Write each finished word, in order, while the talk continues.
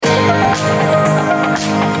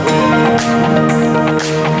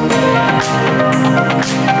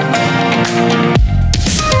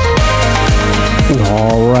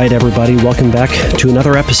everybody. Welcome back to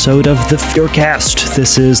another episode of the Fearcast.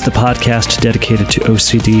 This is the podcast dedicated to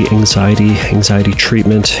OCD, anxiety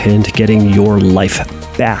treatment, and getting your life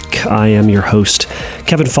back. I am your host,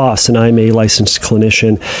 Kevin Foss, and I'm a licensed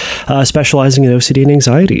clinician specializing in OCD and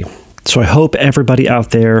anxiety. So I hope everybody out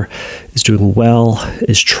there is doing well,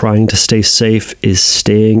 is trying to stay safe, is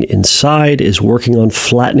staying inside, is working on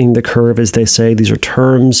flattening the curve, as they say. These are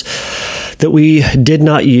terms that we did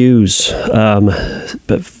not use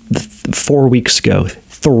but 4 weeks ago.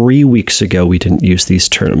 3 weeks ago, we didn't use these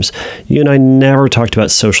terms. You and I never talked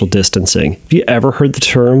about social distancing. Have you ever heard the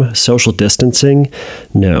term social distancing?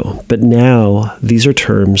 No. But now, these are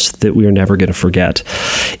terms that we are never going to forget.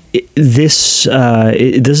 This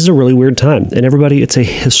is a really weird time. And everybody, it's a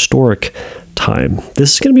historic time.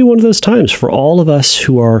 This is going to be one of those times for all of us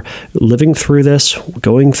who are living through this,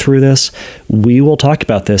 going through this. We will talk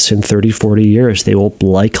about this in 30, 40 years. They will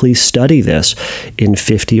likely study this in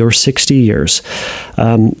 50 or 60 years.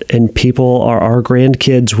 And people, our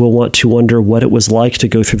grandkids will want to wonder what it was like to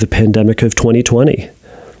go through the pandemic of 2020.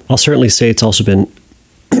 I'll certainly say it's also been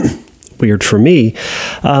weird for me.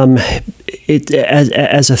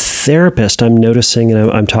 As a therapist, I'm noticing,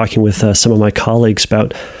 and I'm talking with some of my colleagues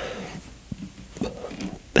about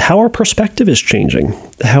how our perspective is changing,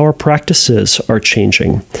 how our practices are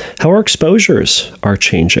changing, how our exposures are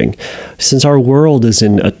changing. Since our world is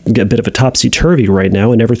in a bit of a topsy-turvy right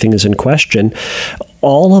now and everything is in question,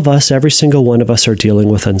 all of us, every single one of us, are dealing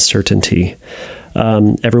with uncertainty.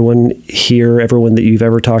 Everyone here, everyone that you've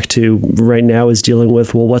ever talked to right now is dealing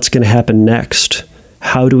with, well, what's going to happen next?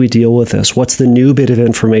 How do we deal with this? What's the new bit of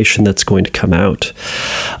information that's going to come out?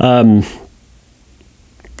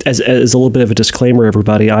 As a little bit of a disclaimer,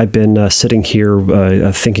 everybody, I've been sitting here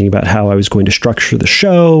thinking about how I was going to structure the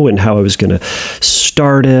show and how I was going to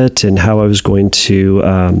start it and how I was going to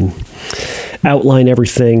outline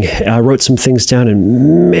everything. I wrote some things down,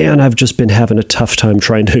 and man, I've just been having a tough time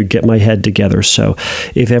trying to get my head together. So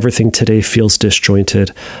if everything today feels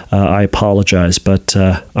disjointed, I apologize, but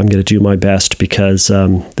I'm going to do my best because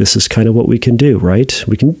this is kind of what we can do, right?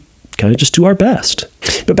 We can kind of just do our best.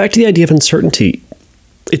 But back to the idea of uncertainty.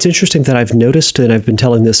 It's interesting that I've noticed, and I've been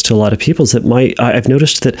telling this to a lot of people, is that I've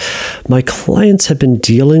noticed that my clients have been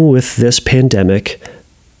dealing with this pandemic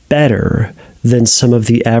better than some of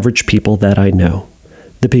the average people that I know.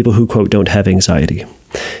 The people who, quote, don't have anxiety.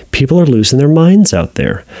 People are losing their minds out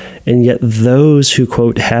there. And yet those who,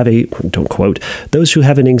 quote, those who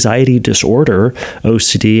have an anxiety disorder,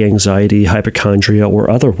 OCD, anxiety, hypochondria, or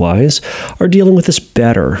otherwise, are dealing with this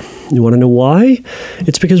better. You want to know why?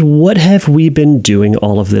 It's because what have we been doing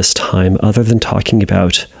all of this time other than talking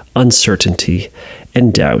about uncertainty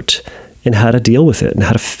and doubt and how to deal with it and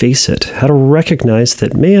how to face it, how to recognize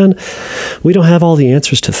that, man, we don't have all the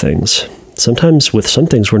answers to things. Sometimes with some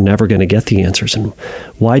things, we're never going to get the answers. And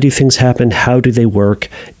why do things happen? How do they work?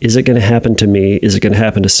 Is it going to happen to me? Is it going to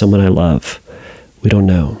happen to someone I love? We don't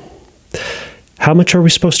know. How much are we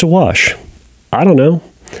supposed to wash? I don't know.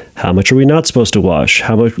 How much are we not supposed to wash?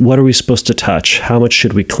 What are we supposed to touch? How much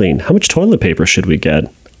should we clean? How much toilet paper should we get?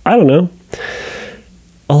 I don't know.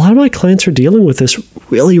 A lot of my clients are dealing with this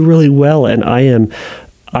really, really well, and I am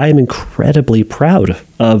incredibly proud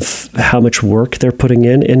of how much work they're putting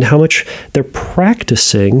in and how much they're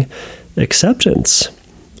practicing acceptance.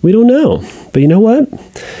 We don't know. But you know what?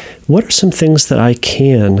 What are some things that I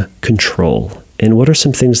can control? And what are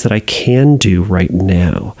some things that I can do right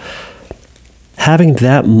now? Having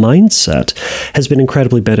that mindset has been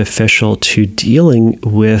incredibly beneficial to dealing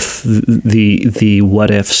with the what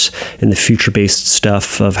ifs and the future-based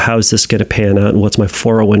stuff of how is this going to pan out and what's my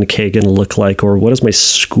 401k going to look like, or what is my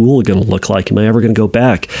school going to look like? Am I ever going to go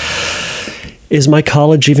back? Is my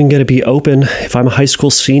college even going to be open? If I'm a high school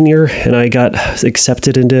senior and I got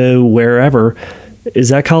accepted into wherever, is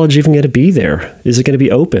that college even going to be there? Is it going to be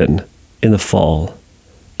open in the fall?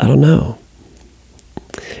 I don't know.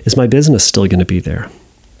 Is my business still going to be there?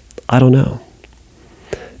 I don't know.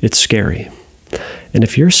 It's scary. And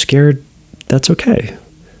if you're scared, that's okay.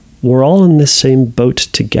 We're all in this same boat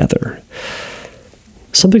together.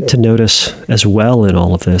 Something to notice as well in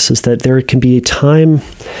all of this is that there can be a time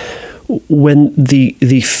when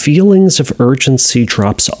the feelings of urgency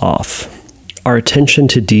drops off. Our attention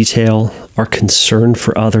to detail, our concern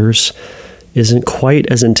for others isn't quite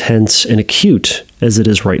as intense and acute as it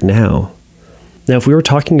is right now. Now, if we were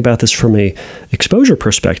talking about this from a exposure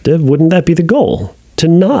perspective, wouldn't that be the goal? To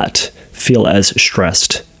not feel as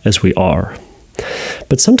stressed as we are.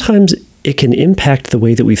 But sometimes it can impact the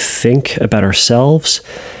way that we think about ourselves,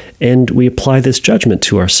 and we apply this judgment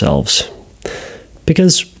to ourselves.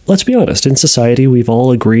 Because let's be honest, in society, we've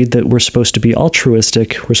all agreed that we're supposed to be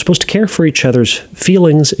altruistic. We're supposed to care for each other's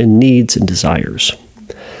feelings and needs and desires.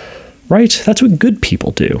 Right? That's what good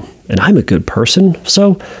people do. And I'm a good person,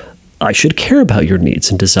 so I should care about your needs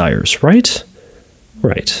and desires, right?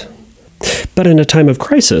 Right. But in a time of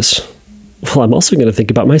crisis, well, I'm also going to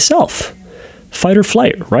think about myself. Fight or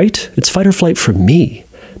flight, right? It's fight or flight for me,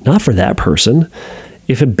 not for that person.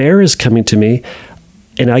 If a bear is coming to me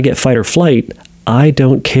and I get fight or flight, I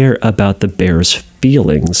don't care about the bear's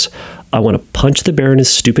feelings. I want to punch the bear in his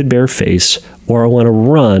stupid bear face, or I want to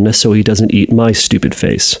run so he doesn't eat my stupid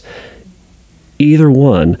face. Either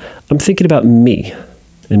one, I'm thinking about me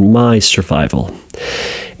and my survival.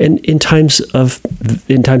 And in times of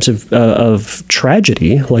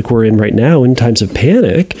tragedy, like we're in right now, in times of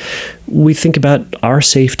panic, we think about our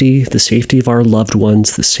safety, the safety of our loved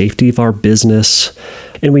ones, the safety of our business,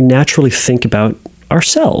 and we naturally think about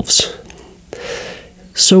ourselves.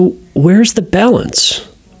 So where's the balance?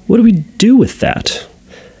 What do we do with that?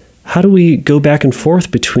 How do we go back and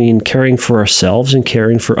forth between caring for ourselves and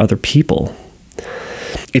caring for other people?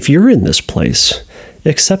 If you're in this place,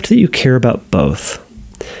 accept that you care about both.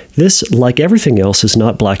 This, like everything else, is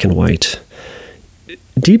not black and white.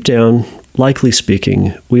 Deep down, likely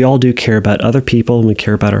speaking, we all do care about other people and we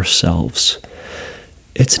care about ourselves.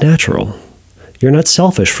 It's natural. You're not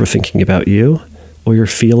selfish for thinking about you or your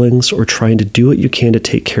feelings or trying to do what you can to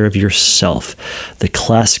take care of yourself. The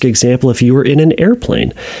classic example, if you were in an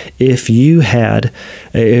airplane, if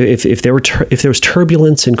there was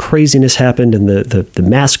turbulence and craziness happened and the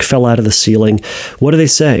mask fell out of the ceiling, what do they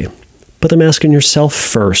say? Put the mask on yourself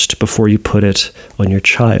first before you put it on your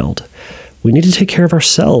child. We need to take care of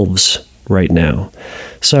ourselves right now.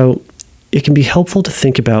 So it can be helpful to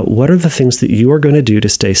think about what are the things that you are going to do to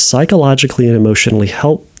stay psychologically and emotionally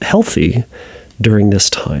healthy during this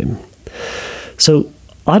time. So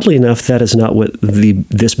oddly enough, that is not what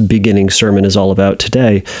this beginning sermon is all about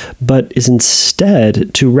today, but is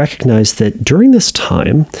instead to recognize that during this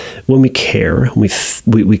time, when we care,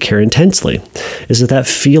 we care intensely, is that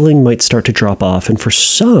feeling might start to drop off. And for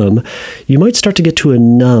some, you might start to get to a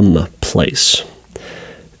numb place.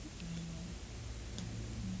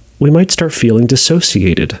 We might start feeling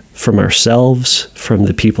dissociated from ourselves, from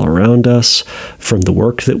the people around us, from the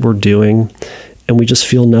work that we're doing, and we just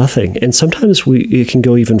feel nothing. And sometimes it can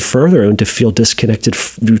go even further and to feel disconnected,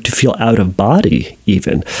 to feel out of body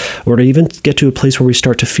even, or to even get to a place where we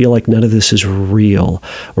start to feel like none of this is real,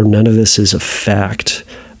 or none of this is a fact,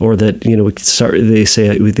 or that,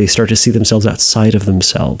 they start to see themselves outside of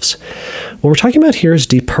themselves. What we're talking about here is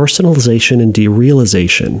depersonalization and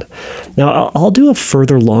derealization. Now, I'll do a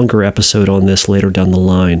further longer episode on this later down the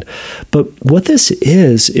line, but what this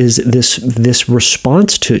is this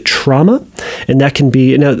response to trauma, and that can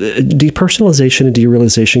be, now, depersonalization and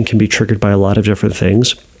derealization can be triggered by a lot of different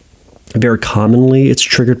things. Very commonly, it's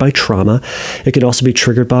triggered by trauma. It can also be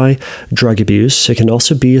triggered by drug abuse. It can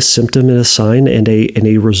also be a symptom and a sign and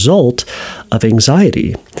a result of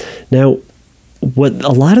anxiety. Now, what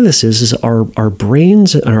a lot of this is our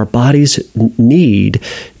brains and our bodies need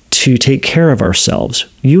to take care of ourselves.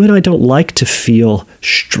 You and I don't like to feel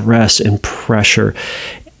stress and pressure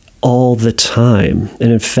all the time.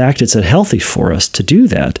 And in fact, it's unhealthy for us to do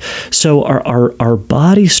that. So our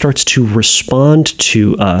body starts to respond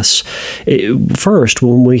to us first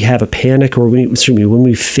when we have a panic or when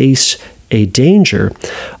we face a danger.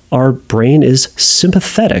 Our brain is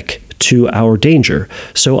sympathetic to our danger.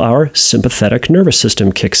 So our sympathetic nervous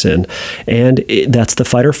system kicks in, and that's the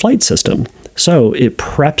fight or flight system. So it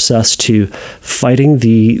preps us to fighting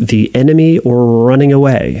the enemy or running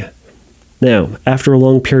away. Now, after a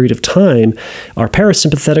long period of time, our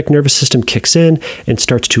parasympathetic nervous system kicks in and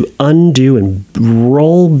starts to undo and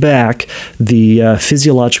roll back the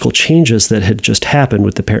physiological changes that had just happened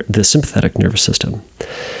with the sympathetic nervous system.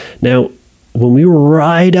 Now, when we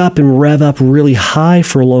ride up and rev up really high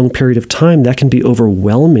for a long period of time, that can be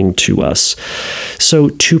overwhelming to us. So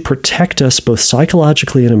to protect us both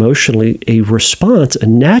psychologically and emotionally, a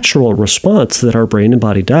natural response that our brain and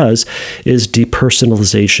body does is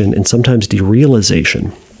depersonalization and sometimes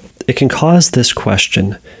derealization. It can cause this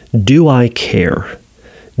question: do I care?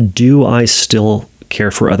 Do I still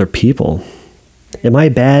care for other people? Am I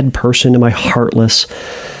a bad person? Am I heartless?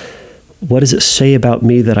 What does it say about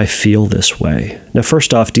me that I feel this way? Now,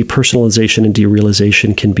 first off, depersonalization and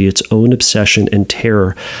derealization can be its own obsession and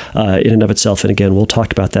terror in and of itself. And again, we'll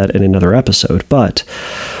talk about that in another episode. But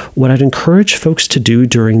what I'd encourage folks to do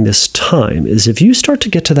during this time is if you start to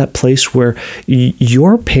get to that place where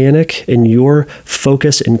your panic and your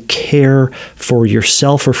focus and care for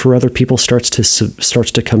yourself or for other people starts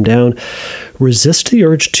to come down, resist the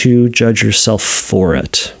urge to judge yourself for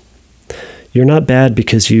it. You're not bad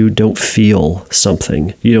because you don't feel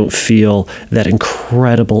something. You don't feel that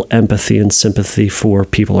incredible empathy and sympathy for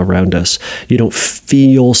people around us. You don't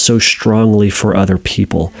feel so strongly for other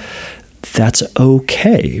people. That's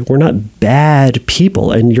okay. We're not bad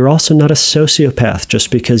people. And you're also not a sociopath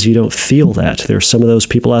just because you don't feel that. There's some of those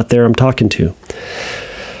people out there I'm talking to.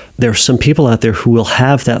 There are some people out there who will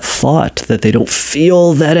have that thought that they don't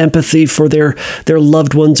feel that empathy for their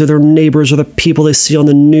loved ones or their neighbors or the people they see on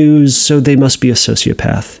the news, so they must be a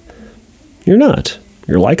sociopath. You're not.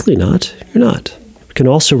 You're likely not. You're not. We can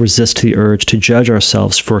also resist the urge to judge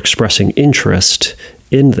ourselves for expressing interest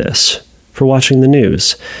in this, for watching the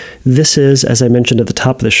news. This is, as I mentioned at the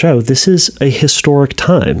top of the show, this is a historic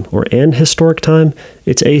time, or an historic time.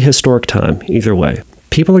 It's a historic time, either way.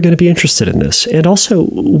 People are going to be interested in this. And also,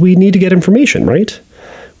 we need to get information, right?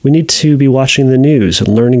 We need to be watching the news and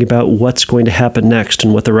learning about what's going to happen next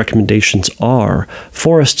and what the recommendations are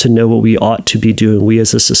for us to know what we ought to be doing, we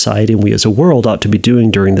as a society and we as a world ought to be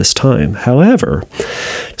doing during this time. However,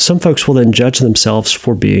 some folks will then judge themselves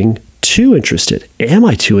for being too interested. Am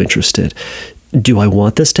I too interested? Do I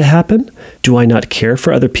want this to happen? Do I not care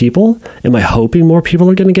for other people? Am I hoping more people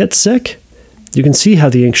are going to get sick? You can see how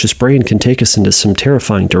the anxious brain can take us into some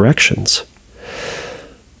terrifying directions.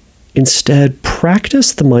 Instead,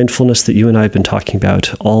 practice the mindfulness that you and I have been talking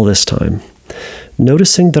about all this time,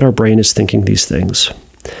 noticing that our brain is thinking these things.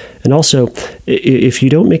 And also, if you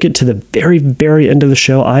don't make it to the very, very end of the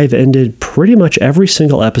show, I've ended pretty much every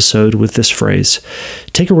single episode with this phrase: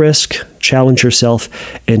 take a risk, challenge yourself,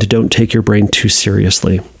 and don't take your brain too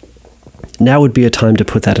seriously. Now would be a time to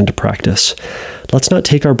put that into practice. Let's not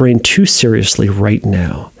take our brain too seriously right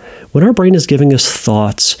now. When our brain is giving us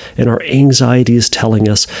thoughts and our anxiety is telling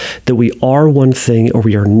us that we are one thing or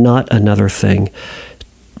we are not another thing,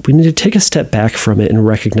 we need to take a step back from it and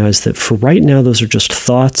recognize that for right now, those are just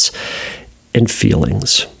thoughts and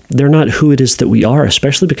feelings. They're not who it is that we are,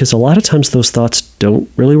 especially because a lot of times those thoughts don't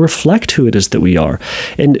really reflect who it is that we are.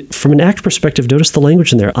 And from an ACT perspective, notice the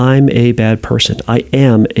language in there. I'm a bad person. I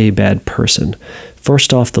am a bad person.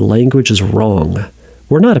 First off, the language is wrong.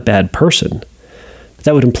 We're not a bad person.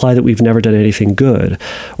 That would imply that we've never done anything good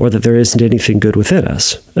or that there isn't anything good within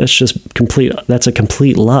us. That's a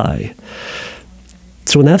complete lie.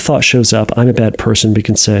 So when that thought shows up, I'm a bad person, we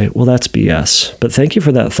can say, well, that's BS. But thank you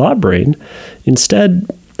for that thought, brain. Instead,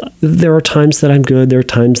 there are times that I'm good. There are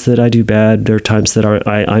times that I do bad. There are times that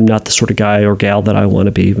I'm not the sort of guy or gal that I want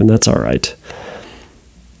to be, and that's all right.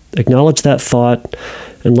 Acknowledge that thought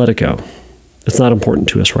and let it go. It's not important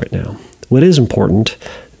to us right now. What is important,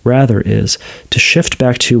 rather, is to shift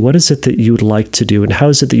back to what is it that you would like to do and how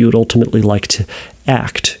is it that you would ultimately like to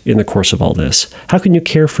act in the course of all this? How can you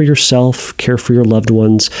care for yourself, care for your loved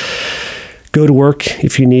ones, go to work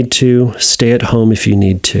if you need to, stay at home if you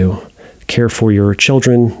need to, care for your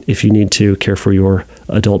children if you need to, care for your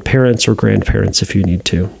adult parents or grandparents if you need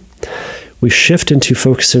to. We shift into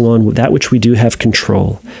focusing on that which we do have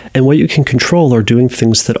control. And what you can control are doing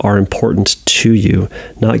things that are important to you,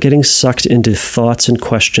 not getting sucked into thoughts and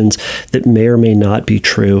questions that may or may not be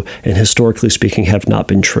true, and historically speaking, have not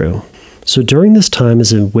been true. So during this time,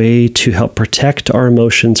 as a way to help protect our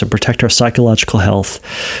emotions and protect our psychological health,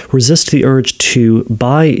 resist the urge to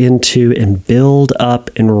buy into and build up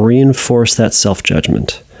and reinforce that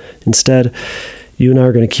self-judgment. Instead, you and I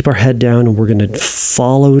are going to keep our head down and we're going to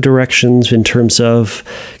follow directions in terms of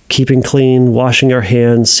keeping clean, washing our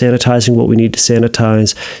hands, sanitizing what we need to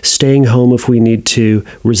sanitize, staying home if we need to,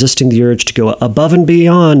 resisting the urge to go above and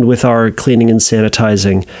beyond with our cleaning and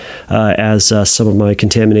sanitizing, as some of my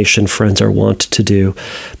contamination friends are wont to do.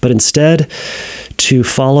 But instead, to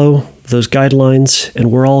follow those guidelines,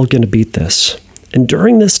 and we're all going to beat this. And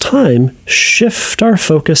during this time, shift our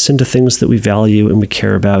focus into things that we value and we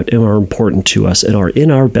care about and are important to us and are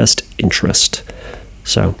in our best interest.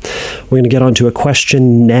 So we're going to get on to a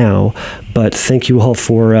question now, but thank you all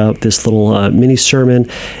for this little mini sermon,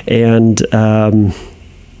 and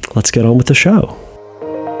let's get on with the show.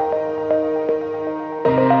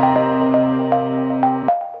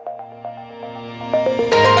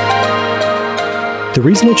 The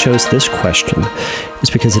reason I chose this question is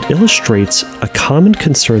because it illustrates a common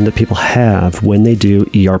concern that people have when they do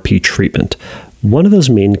ERP treatment. one of those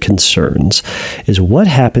main concerns is what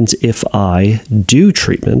happens if I do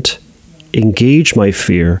treatment, engage my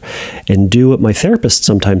fear, and do what my therapist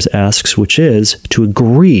sometimes asks, which is to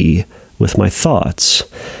agree with my thoughts.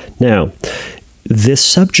 Now, this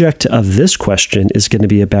subject of this question is going to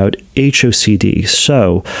be about HOCD.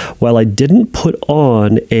 So while I didn't put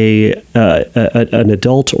on an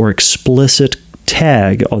adult or explicit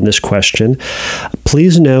tag on this question,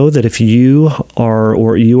 please know that if you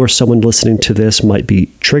or someone listening to this might be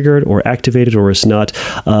triggered or activated or is not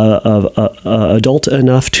adult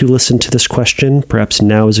enough to listen to this question, perhaps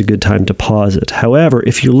now is a good time to pause it. However,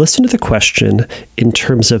 if you listen to the question in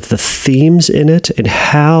terms of the themes in it and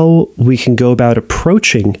how we can go about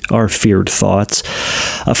approaching our feared thoughts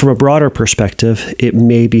from a broader perspective, it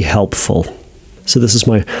may be helpful. So this is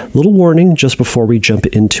my little warning just before we jump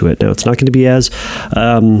into it. Now, it's not going to be as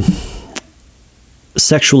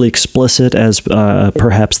sexually explicit as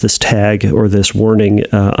perhaps this tag or this warning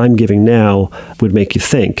I'm giving now would make you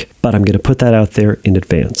think, but I'm going to put that out there in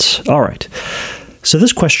advance. All right. So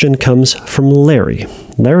this question comes from Larry.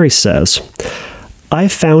 Larry says, I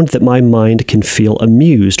found that my mind can feel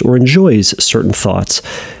amused or enjoys certain thoughts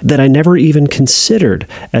that I never even considered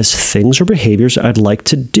as things or behaviors I'd like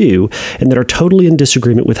to do and that are totally in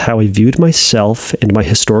disagreement with how I viewed myself and my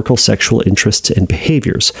historical sexual interests and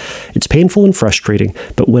behaviors. It's painful and frustrating,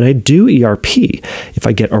 but when I do ERP, if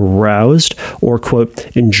I get aroused or,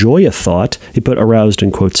 quote, enjoy a thought, he put aroused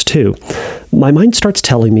in quotes too, my mind starts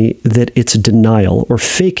telling me that it's denial or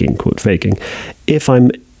faking, quote, faking, if I'm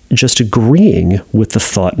just agreeing with the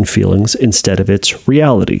thought and feelings instead of its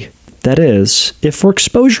reality. That is, if for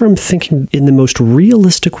exposure I'm thinking in the most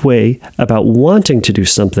realistic way about wanting to do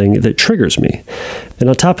something that triggers me, and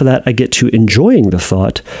on top of that I get to enjoying the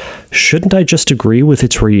thought, shouldn't I just agree with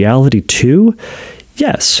its reality too?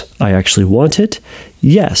 Yes, I actually want it.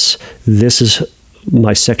 Yes, this is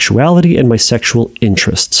my sexuality and my sexual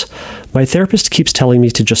interests. My therapist keeps telling me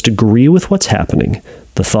to just agree with what's happening,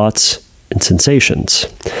 the thoughts and sensations.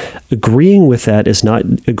 Agreeing with that is not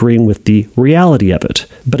agreeing with the reality of it,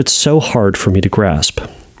 but it's so hard for me to grasp.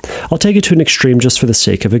 I'll take it to an extreme just for the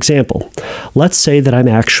sake of example. Let's say that I'm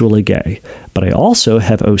actually gay, but I also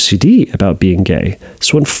have OCD about being gay.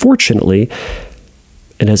 So unfortunately,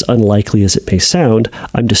 and as unlikely as it may sound,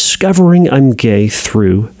 I'm discovering I'm gay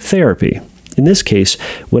through therapy. In this case,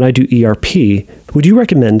 when I do ERP, would you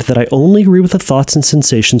recommend that I only agree with the thoughts and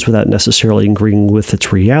sensations without necessarily agreeing with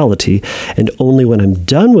its reality, and only when I'm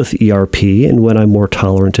done with ERP and when I'm more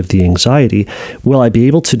tolerant of the anxiety, will I be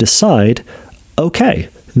able to decide, okay,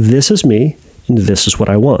 this is me and this is what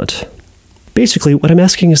I want? Basically, what I'm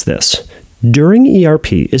asking is this. During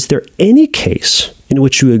ERP, is there any case in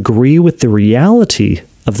which you agree with the reality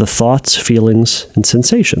of the thoughts, feelings, and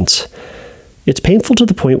sensations? It's painful to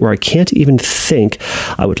the point where I can't even think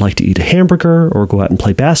I would like to eat a hamburger or go out and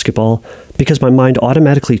play basketball because my mind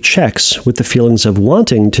automatically checks with the feelings of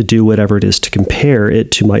wanting to do whatever it is to compare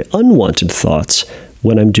it to my unwanted thoughts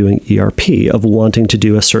when I'm doing ERP of wanting to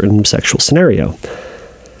do a certain sexual scenario.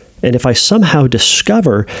 And if I somehow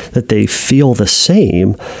discover that they feel the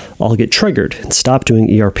same, I'll get triggered and stop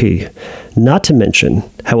doing ERP. Not to mention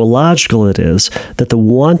how illogical it is that the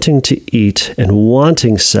wanting to eat and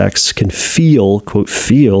wanting sex can feel, quote,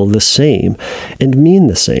 feel the same and mean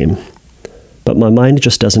the same. But my mind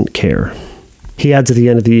just doesn't care. He adds at the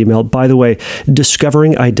end of the email, by the way,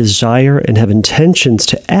 discovering I desire and have intentions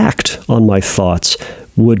to act on my thoughts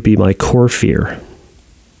would be my core fear.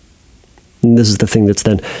 And this is the thing that's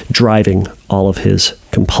then driving all of his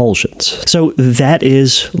compulsions. So that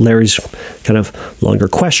is Larry's kind of longer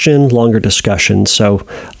question, longer discussion. So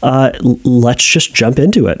let's just jump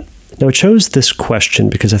into it. Now, I chose this question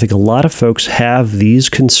because I think a lot of folks have these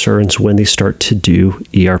concerns when they start to do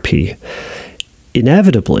ERP.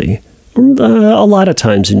 Inevitably, a lot of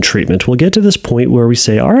times in treatment, we'll get to this point where we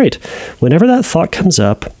say, all right, whenever that thought comes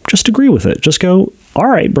up, just agree with it. Just go, all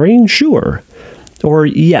right, brain, sure. Or,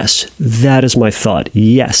 yes, that is my thought.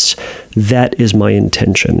 Yes, that is my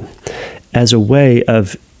intention. As a way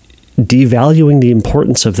of devaluing the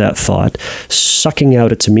importance of that thought, sucking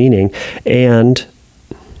out its meaning, and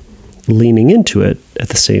leaning into it at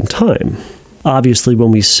the same time. Obviously,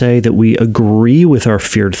 when we say that we agree with our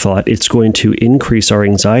feared thought, it's going to increase our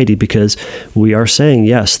anxiety because we are saying,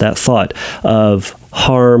 yes, that thought of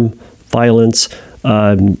harm, violence,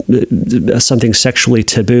 something sexually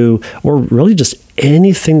taboo, or really just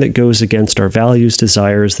anything that goes against our values,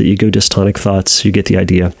 desires, the ego dystonic thoughts, you get the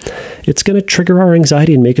idea. It's going to trigger our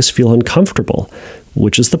anxiety and make us feel uncomfortable,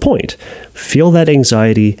 which is the point. Feel that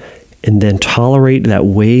anxiety and then tolerate that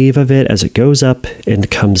wave of it as it goes up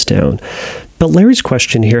and comes down. But Larry's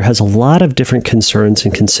question here has a lot of different concerns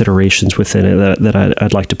and considerations within it that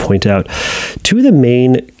I'd like to point out. Two of the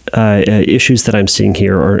main issues that I'm seeing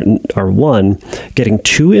here are one, getting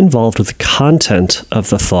too involved with the content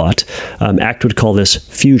of the thought. ACT would call this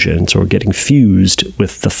fusion, so we're getting fused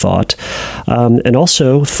with the thought, and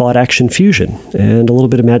also thought-action fusion, and a little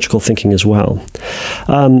bit of magical thinking as well.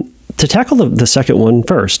 To tackle the second one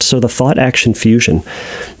first, so the thought-action fusion.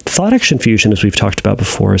 Thought-action fusion, as we've talked about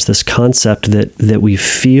before, is this concept that we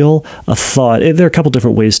feel a thought. There are a couple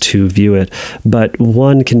different ways to view it, but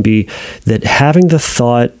one can be that having a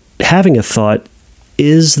thought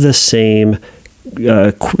is the same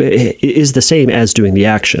as doing the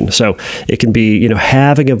action. So it can be,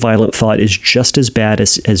 having a violent thought is just as bad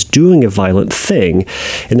as doing a violent thing.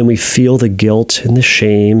 And then we feel the guilt and the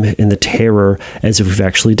shame and the terror as if we've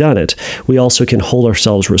actually done it. We also can hold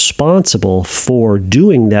ourselves responsible for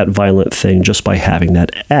doing that violent thing just by having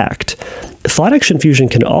that act. Thought-action fusion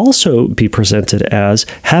can also be presented as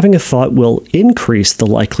having a thought will increase the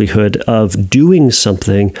likelihood of doing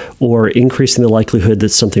something or increasing the likelihood that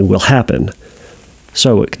something will happen.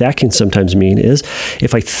 So what that can sometimes mean is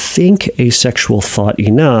if I think a sexual thought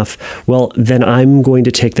enough, well, then I'm going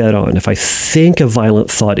to take that on. If I think a violent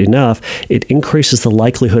thought enough, it increases the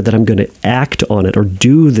likelihood that I'm going to act on it or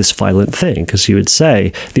do this violent thing. Because you would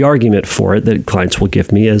say, the argument for it that clients will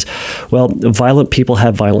give me is, well, violent people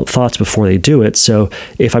have violent thoughts before they do it. So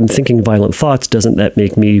if I'm thinking violent thoughts, doesn't that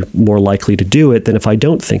make me more likely to do it than if I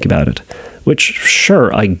don't think about it? Which,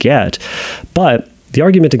 sure, I get. But the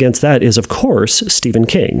argument against that is, of course, Stephen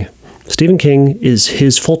King. Stephen King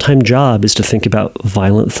his full-time job is to think about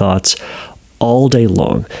violent thoughts all day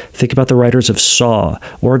long. Think about the writers of Saw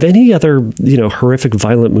or of any other, horrific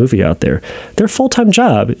violent movie out there. Their full-time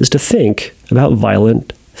job is to think about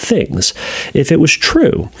violent things. If it was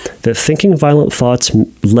true that thinking violent thoughts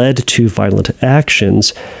led to violent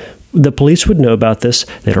actions, the police would know about this.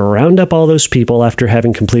 They'd round up all those people after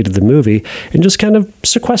having completed the movie and just kind of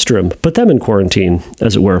sequester them, put them in quarantine,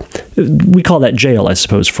 as it were. We call that jail, I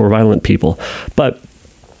suppose, for violent people. But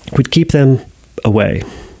we'd keep them away.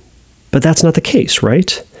 But that's not the case,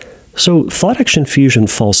 right? So thought-action fusion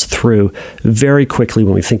falls through very quickly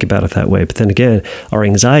when we think about it that way. But then again, our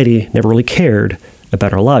anxiety never really cared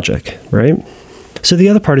about our logic, right? So the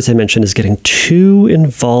other part, as I mentioned, is getting too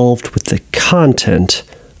involved with the content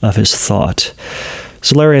of his thought.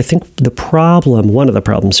 So Larry, I think one of the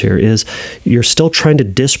problems here is you're still trying to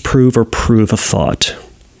disprove or prove a thought.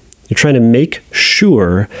 You're trying to make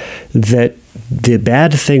sure that the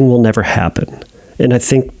bad thing will never happen. And I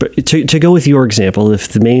think, to go with your example, if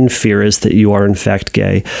the main fear is that you are in fact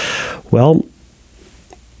gay, well,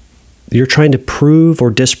 you're trying to prove or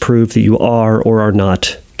disprove that you are or are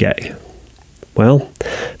not gay. Well,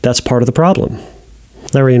 that's part of the problem.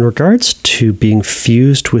 Larry, in regards to being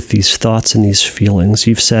fused with these thoughts and these feelings,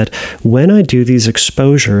 you've said, when I do these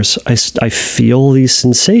exposures, I feel these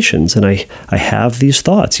sensations and I have these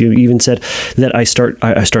thoughts. You even said that I start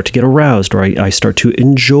to get aroused or I start to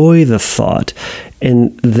enjoy the thought.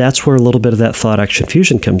 And that's where a little bit of that thought-action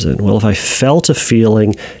fusion comes in. Well, if I felt a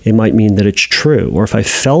feeling, it might mean that it's true. Or if I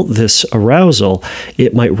felt this arousal,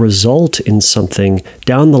 it might result in something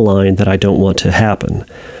down the line that I don't want to happen.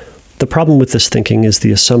 The problem with this thinking is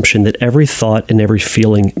the assumption that every thought and every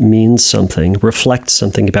feeling means something, reflects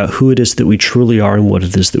something about who it is that we truly are and what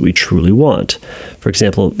it is that we truly want. For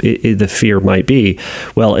example, the fear might be,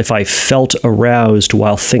 well, if I felt aroused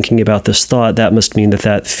while thinking about this thought, that must mean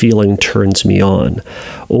that feeling turns me on.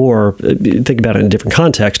 Or think about it in a different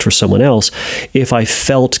context for someone else. If I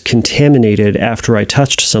felt contaminated after I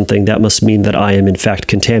touched something, that must mean that I am in fact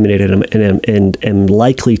contaminated and am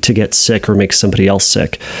likely to get sick or make somebody else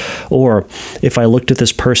sick. Or if I looked at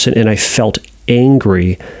this person and I felt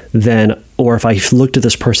angry, or if I looked at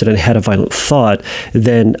this person and had a violent thought,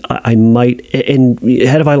 then I might, and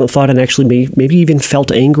had a violent thought and actually maybe even felt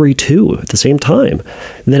angry too at the same time,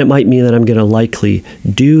 then it might mean that I'm going to likely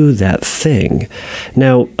do that thing.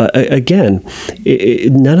 Now, again,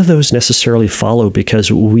 none of those necessarily follow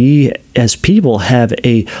because we as people have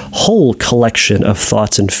a whole collection of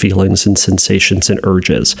thoughts and feelings and sensations and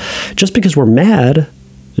urges. Just because we're mad,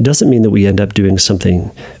 it doesn't mean that we end up doing something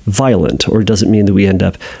violent, or it doesn't mean that we end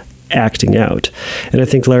up acting out. And I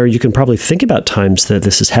think, Larry, you can probably think about times that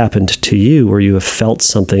this has happened to you where you have felt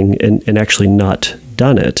something and actually not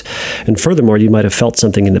done it. And furthermore, you might have felt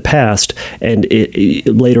something in the past and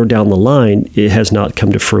later down the line, it has not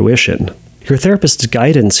come to fruition. Your therapist's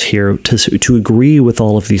guidance here to agree with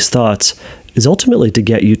all of these thoughts is ultimately to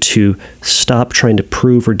get you to stop trying to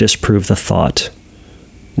prove or disprove the thought.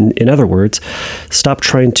 In other words, stop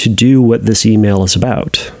trying to do what this email is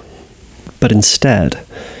about. but instead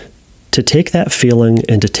to take that feeling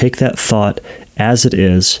and to take that thought as it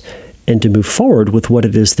is and to move forward with what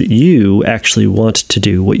it is that you actually want to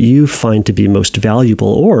do, what you find to be most valuable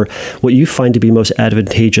or what you find to be most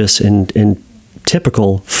advantageous and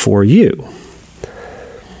typical for you.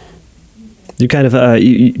 You kind of,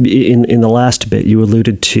 in the last bit, you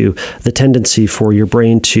alluded to the tendency for your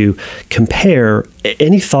brain to compare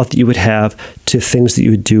any thought that you would have to things that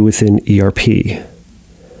you would do within ERP.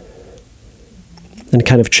 And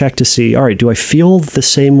kind of check to see, all right, do I feel the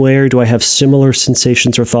same way or do I have similar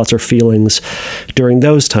sensations or thoughts or feelings during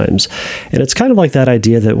those times? And it's kind of like that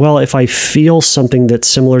idea that, well, if I feel something that's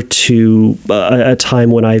similar to a time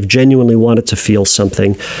when I've genuinely wanted to feel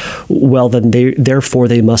something, well, then therefore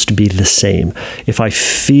they must be the same. If I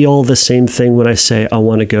feel the same thing when I say I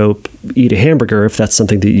want to go eat a hamburger, if that's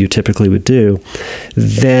something that you typically would do,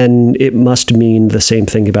 then it must mean the same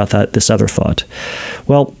thing about this other thought.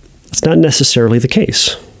 Well, it's not necessarily the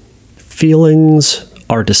case. Feelings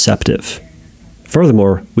are deceptive.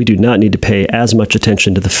 Furthermore, we do not need to pay as much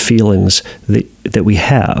attention to the feelings that we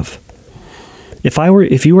have.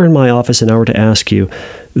 If you were in my office and I were to ask you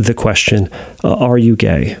the question, are you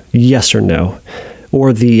gay? Yes or no?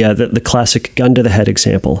 Or the classic gun to the head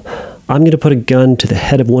example. I'm going to put a gun to the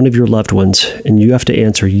head of one of your loved ones, and you have to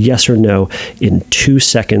answer yes or no in 2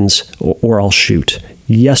 seconds, or I'll shoot.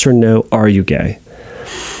 Yes or no, are you gay?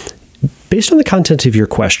 Based on the content of your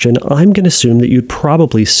question, I'm going to assume that you'd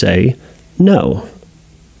probably say no.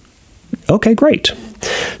 Okay, great.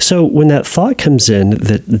 So when that thought comes in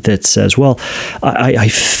that says, well, I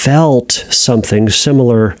felt something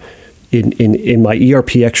similar in my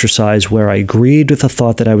ERP exercise where I agreed with the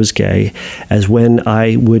thought that I was gay as when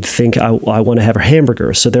I would think I want to have a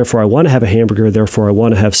hamburger. So therefore I want to have a hamburger, therefore I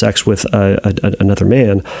want to have sex with another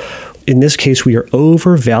man. In this case, we are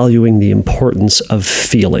overvaluing the importance of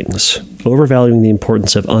feelings, overvaluing the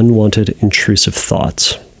importance of unwanted, intrusive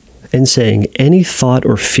thoughts, and saying any thought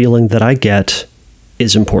or feeling that I get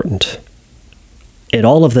is important. And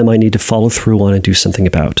all of them I need to follow through on and do something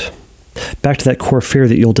about. Back to that core fear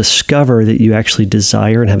that you'll discover that you actually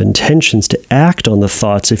desire and have intentions to act on the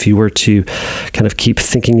thoughts if you were to kind of keep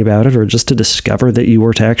thinking about it, or just to discover that you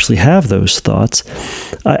were to actually have those thoughts.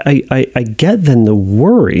 I get then the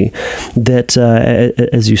worry that,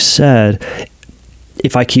 as you said,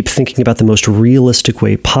 if I keep thinking about the most realistic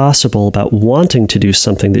way possible about wanting to do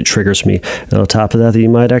something that triggers me, and on top of that you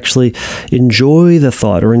might actually enjoy the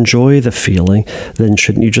thought or enjoy the feeling, then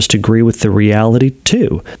shouldn't you just agree with the reality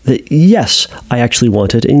too? That yes, I actually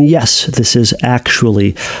want it, and yes, this is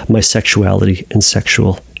actually my sexuality and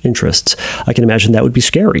sexual interests. I can imagine that would be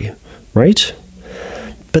scary, right?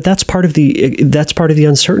 But that's part of the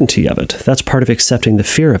uncertainty of it. That's part of accepting the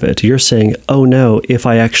fear of it. You're saying, oh no, if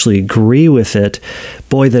I actually agree with it,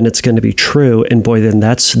 boy, then it's going to be true. And boy,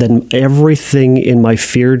 then everything in my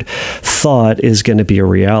feared thought is going to be a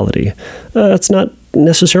reality. That's not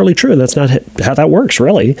necessarily true. That's not how that works,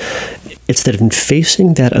 really. It's that in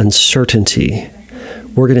facing that uncertainty,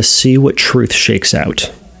 we're going to see what truth shakes out.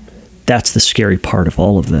 That's the scary part of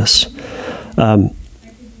all of this.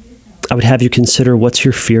 I would have you consider, what's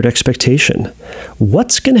your feared expectation?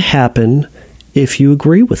 What's going to happen if you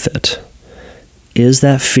agree with it? Is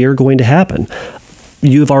that fear going to happen?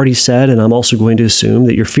 You've already said, and I'm also going to assume,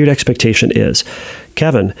 that your feared expectation is,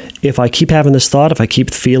 Kevin, if I keep having this thought, if I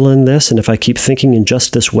keep feeling this, and if I keep thinking in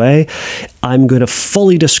just this way, I'm going to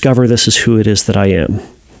fully discover this is who it is that I am.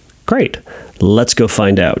 Great. Let's go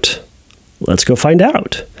find out. Let's go find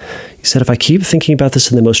out. You said, if I keep thinking about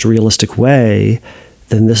this in the most realistic way,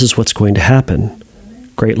 then this is what's going to happen.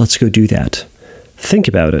 Great, let's go do that. Think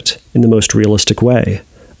about it in the most realistic way.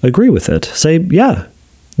 Agree with it. Say, yeah,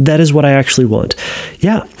 that is what I actually want.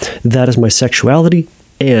 Yeah, that is my sexuality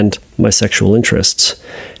and my sexual interests.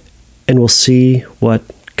 And we'll see what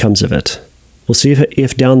comes of it. We'll see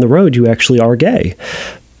if down the road you actually are gay.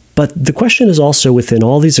 But the question is also, within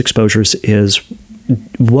all these exposures, is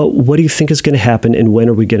what do you think is going to happen, and when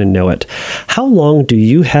are we going to know it? How long do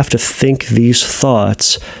you have to think these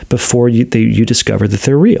thoughts before you discover that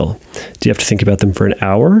they're real? Do you have to think about them for an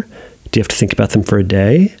hour? Do you have to think about them for a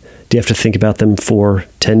day? Do you have to think about them for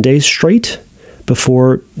 10 days straight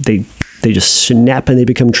before they just snap and they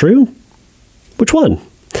become true? Which one?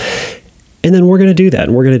 And then we're going to do that,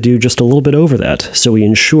 and we're going to do just a little bit over that, so we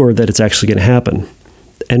ensure that it's actually going to happen.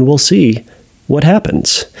 And we'll see what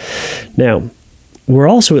happens. Now, we're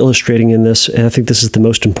also illustrating in this, and I think this is the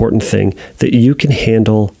most important thing, that you can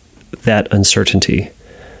handle that uncertainty,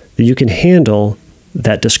 that you can handle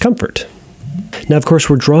that discomfort. Now, of course,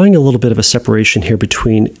 we're drawing a little bit of a separation here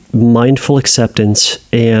between mindful acceptance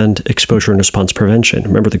and exposure and response prevention.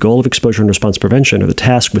 Remember, the goal of exposure and response prevention, or the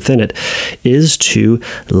task within it, is to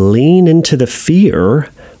lean into the fear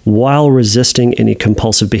while resisting any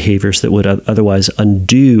compulsive behaviors that would otherwise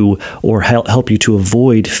undo or help you to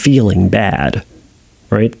avoid feeling bad,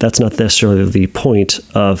 right? That's not necessarily the point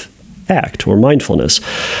of ACT or mindfulness.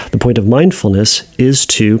 The point of mindfulness is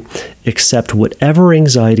to accept whatever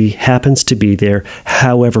anxiety happens to be there,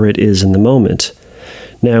 however it is in the moment.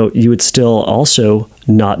 Now, you would still also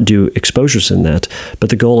not do exposures in that, but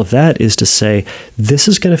the goal of that is to say, this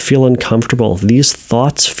is going to feel uncomfortable. These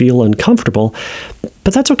thoughts feel uncomfortable,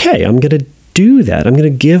 but that's okay. I'm going to do that. I'm going to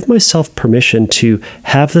give myself permission to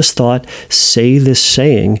have this thought, say this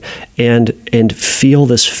saying, and feel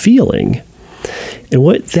this feeling. And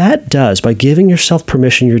what that does, by giving yourself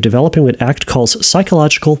permission, you're developing what ACT calls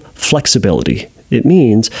psychological flexibility. It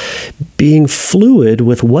means being fluid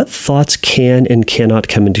with what thoughts can and cannot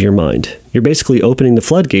come into your mind. You're basically opening the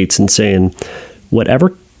floodgates and saying,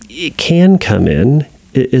 whatever it can come in,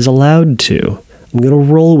 it is allowed to. I'm going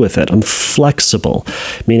to roll with it. I'm flexible,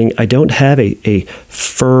 meaning I don't have a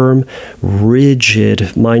firm, rigid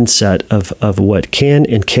mindset of what can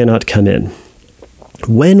and cannot come in.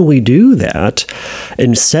 When we do that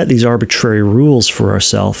and set these arbitrary rules for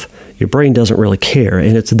ourselves, your brain doesn't really care,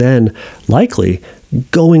 and it's then likely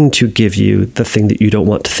going to give you the thing that you don't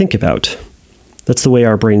want to think about. That's the way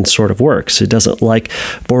our brain sort of works. It doesn't like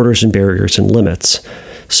borders and barriers and limits.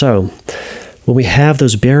 So when we have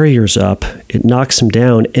those barriers up, it knocks them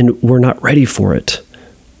down, and we're not ready for it.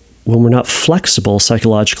 When we're not flexible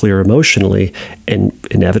psychologically or emotionally, and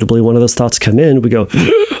inevitably one of those thoughts come in, we go,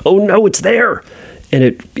 oh no, it's there. And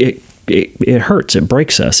it hurts, it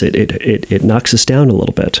breaks us, it knocks us down a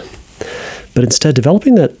little bit. But instead,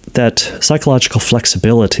 developing that psychological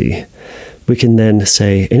flexibility, we can then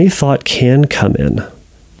say any thought can come in.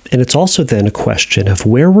 And it's also then a question of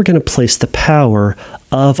where we're going to place the power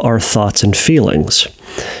of our thoughts and feelings.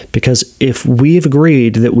 Because if we've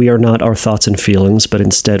agreed that we are not our thoughts and feelings, but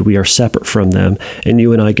instead we are separate from them, and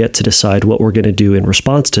you and I get to decide what we're going to do in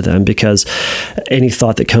response to them, because any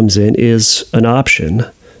thought that comes in is an option.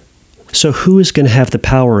 So who is going to have the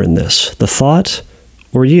power in this, the thought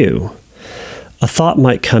or you? A thought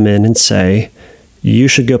might come in and say, you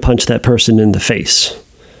should go punch that person in the face.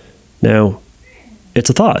 Now, it's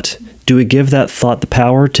a thought. Do we give that thought the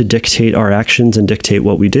power to dictate our actions and dictate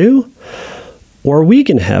what we do? Or are we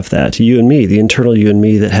going to have that, you and me, the internal you and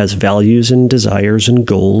me that has values and desires and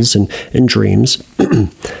goals and dreams? And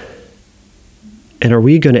are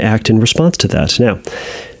we going to act in response to that? Now,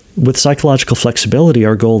 with psychological flexibility,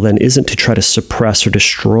 our goal then isn't to try to suppress or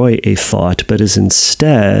destroy a thought, but is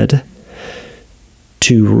instead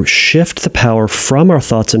to shift the power from our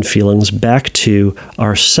thoughts and feelings back to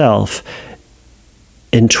ourself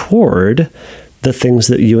and toward the things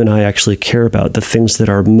that you and I actually care about, the things that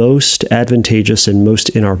are most advantageous and most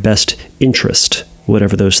in our best interest,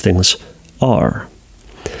 whatever those things are.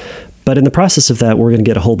 But in the process of that, we're going to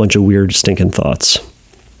get a whole bunch of weird, stinking thoughts.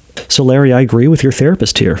 So, Larry, I agree with your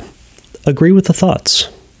therapist here. Agree with the thoughts.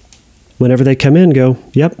 Whenever they come in, go,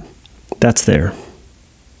 yep, that's there.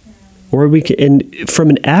 Or we can, and from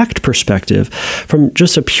an ACT perspective, from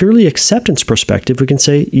just a purely acceptance perspective, we can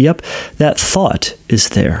say, yep, that thought is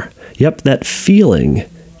there. Yep, that feeling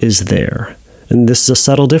is there. And this is a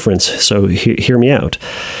subtle difference, so hear me out.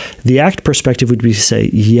 The ACT perspective would be to say,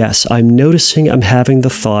 yes, I'm noticing I'm having the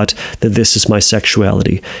thought that this is my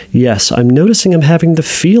sexuality. Yes, I'm noticing I'm having the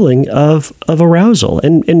feeling of arousal.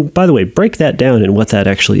 And by the way, break that down in what that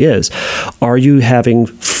actually is. Are you having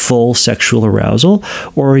full sexual arousal,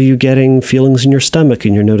 or are you getting feelings in your stomach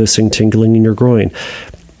and you're noticing tingling in your groin?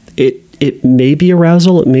 It may be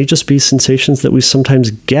arousal. It may just be sensations that we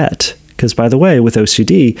sometimes get. Because, by the way, with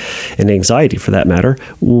OCD and anxiety, for that matter,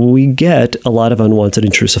 we get a lot of unwanted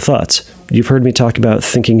intrusive thoughts. You've heard me talk about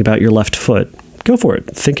thinking about your left foot. Go for it.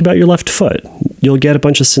 Think about your left foot. You'll get a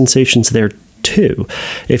bunch of sensations there, too.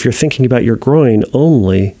 If you're thinking about your groin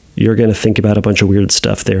only, you're going to think about a bunch of weird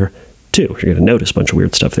stuff there, too. You're going to notice a bunch of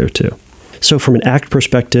weird stuff there, too. So from an ACT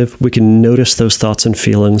perspective, we can notice those thoughts and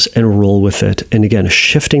feelings and roll with it. And again,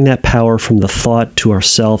 shifting that power from the thought to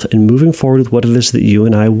ourself and moving forward with what it is that you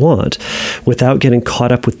and I want without getting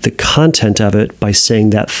caught up with the content of it by saying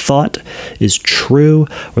that thought is true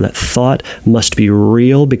or that thought must be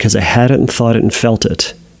real because I had it and thought it and felt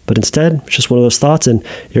it. But instead, it's just one of those thoughts, and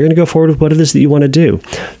you're going to go forward with what it is that you want to do.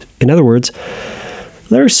 In other words,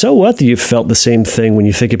 Larry, so what that you've felt the same thing when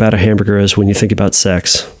you think about a hamburger as when you think about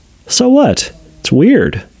sex? So what? It's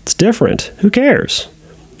weird. It's different. Who cares?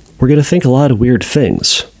 We're going to think a lot of weird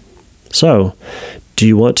things. So, do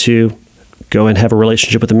you want to go and have a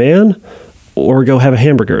relationship with a man or go have a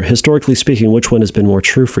hamburger? Historically speaking, which one has been more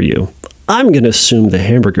true for you? I'm going to assume the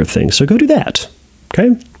hamburger thing, so go do that,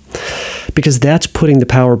 okay? Because that's putting the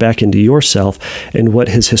power back into yourself and what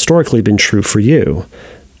has historically been true for you,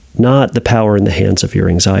 not the power in the hands of your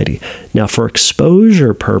anxiety. Now, for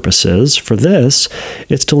exposure purposes, for this,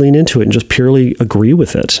 it's to lean into it and just purely agree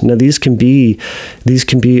with it. Now, these can be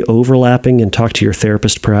overlapping, and talk to your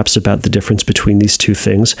therapist perhaps about the difference between these two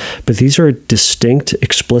things. But these are distinct,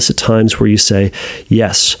 explicit times where you say,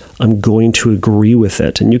 yes, I'm going to agree with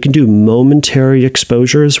it. And you can do momentary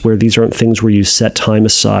exposures where these aren't things where you set time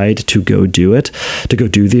aside to go do it, to go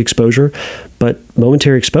do the exposure. But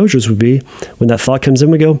momentary exposures would be when that thought comes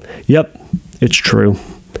in, we go, yep, it's true.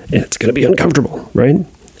 And it's going to be uncomfortable, right?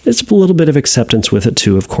 It's a little bit of acceptance with it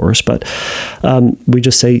too, of course. But we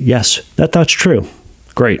just say, yes, that thought's true.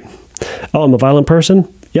 Great. Oh, I'm a violent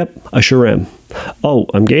person? Yep, I sure am. Oh,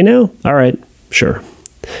 I'm gay now? All right, sure.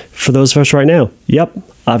 For those of us right now, yep,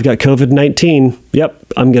 I've got COVID-19.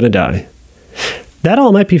 Yep, I'm going to die. That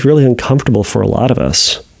all might be really uncomfortable for a lot of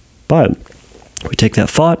us. But we take that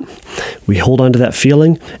thought, we hold on to that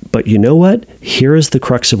feeling, but you know what? Here is the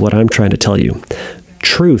crux of what I'm trying to tell you.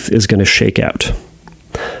 Truth is going to shake out.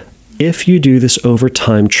 If you do this over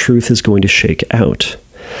time, truth is going to shake out.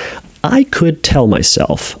 I could tell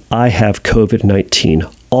myself I have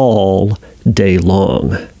COVID-19 all day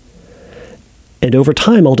long. And over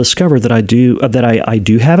time, I'll discover that I do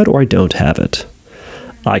have it or I don't have it.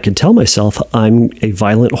 I can tell myself I'm a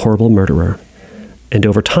violent, horrible murderer. And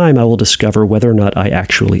over time, I will discover whether or not I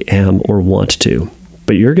actually am or want to.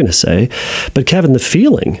 But you're going to say, but Kevin, the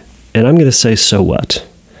feeling. And I'm going to say, so what?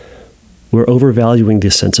 We're overvaluing the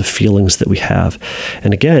sense of feelings that we have.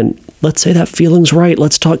 And again, let's say that feeling's right.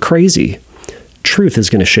 Let's talk crazy. Truth is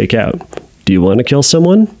going to shake out. Do you want to kill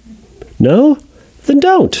someone? No? Then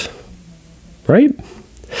don't. Right?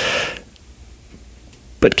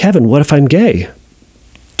 But Kevin, what if I'm gay?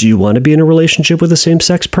 Do you want to be in a relationship with a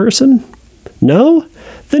same-sex person? No?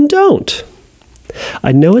 Then don't.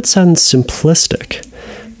 I know it sounds simplistic,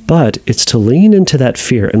 but it's to lean into that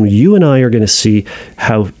fear. And you and I are going to see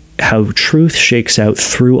how truth shakes out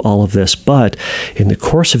through all of this. But in the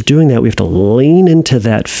course of doing that, we have to lean into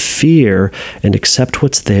that fear and accept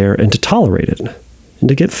what's there and to tolerate it and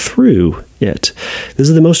to get through it. This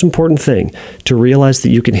is the most important thing, to realize that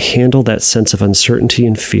you can handle that sense of uncertainty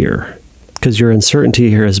and fear. Because your uncertainty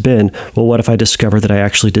here has been, well, what if I discover that I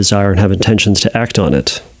actually desire and have intentions to act on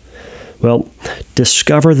it? Well,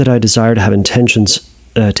 discover that I desire to have intentions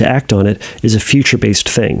to act on it is a future-based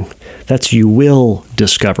thing. That's you will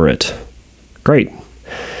discover it. Great.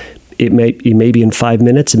 It may be in 5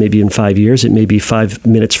 minutes, it may be in 5 years, it may be 5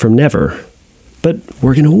 minutes from never. But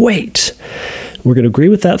we're going to wait. We're going to agree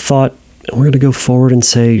with that thought, and we're going to go forward and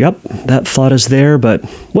say, yep, that thought is there, but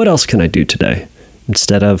what else can I do today?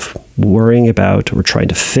 Instead of worrying about or trying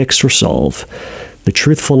to fix or solve the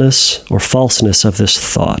truthfulness or falseness of this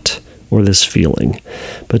thought or this feeling,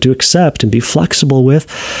 but to accept and be flexible with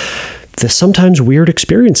the sometimes weird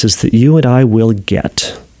experiences that you and I will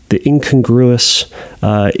get, the incongruous,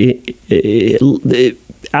 out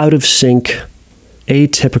of sync,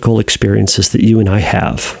 atypical experiences that you and I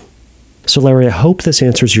have. So, Larry, I hope this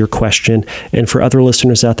answers your question. And for other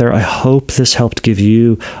listeners out there, I hope this helped give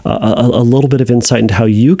you a little bit of insight into how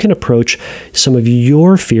you can approach some of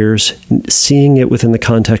your fears, seeing it within the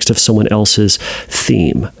context of someone else's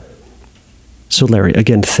theme. So, Larry,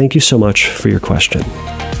 again, thank you so much for your question.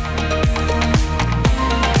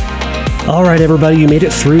 All right, everybody, you made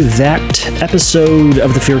it through that episode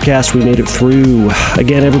of the Fearcast. We made it through.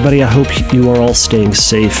 Again, everybody, I hope you are all staying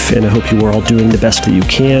safe, and I hope you are all doing the best that you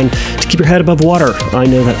can to keep your head above water. I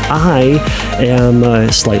know that I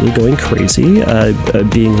am slightly going crazy,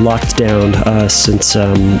 being locked down since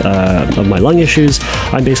of my lung issues.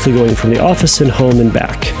 I'm basically going from the office and home and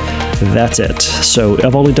back. That's it. So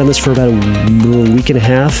I've only done this for about a week and a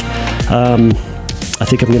half. I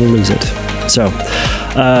think I'm going to lose it. So,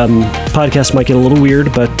 podcast might get a little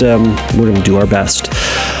weird, but we're going to do our best.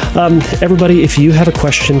 Everybody, if you have a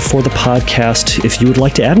question for the podcast, if you would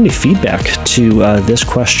like to add any feedback to this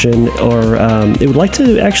question, or it would like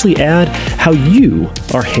to actually add how you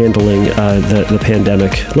are handling the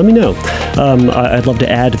pandemic, let me know. I'd love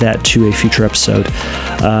to add that to a future episode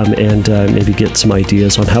and maybe get some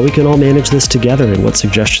ideas on how we can all manage this together and what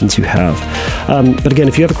suggestions you have. But again,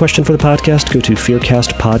 if you have a question for the podcast, go to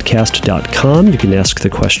fearcastpodcast.com. You can ask the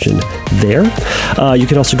question there. You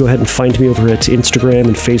can also go ahead and find me over at Instagram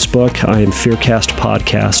and Facebook. I am Fearcast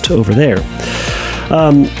Podcast over there.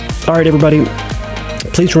 All right, everybody.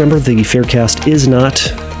 Please remember the Fearcast is not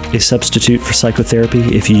a substitute for psychotherapy.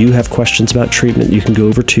 If you have questions about treatment, you can go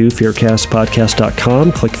over to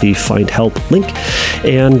fearcastpodcast.com, click the Find Help link,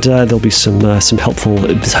 and there'll be some helpful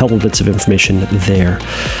bits of information there.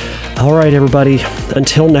 All right, everybody.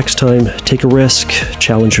 Until next time, take a risk,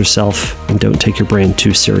 challenge yourself, and don't take your brain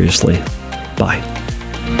too seriously. Bye.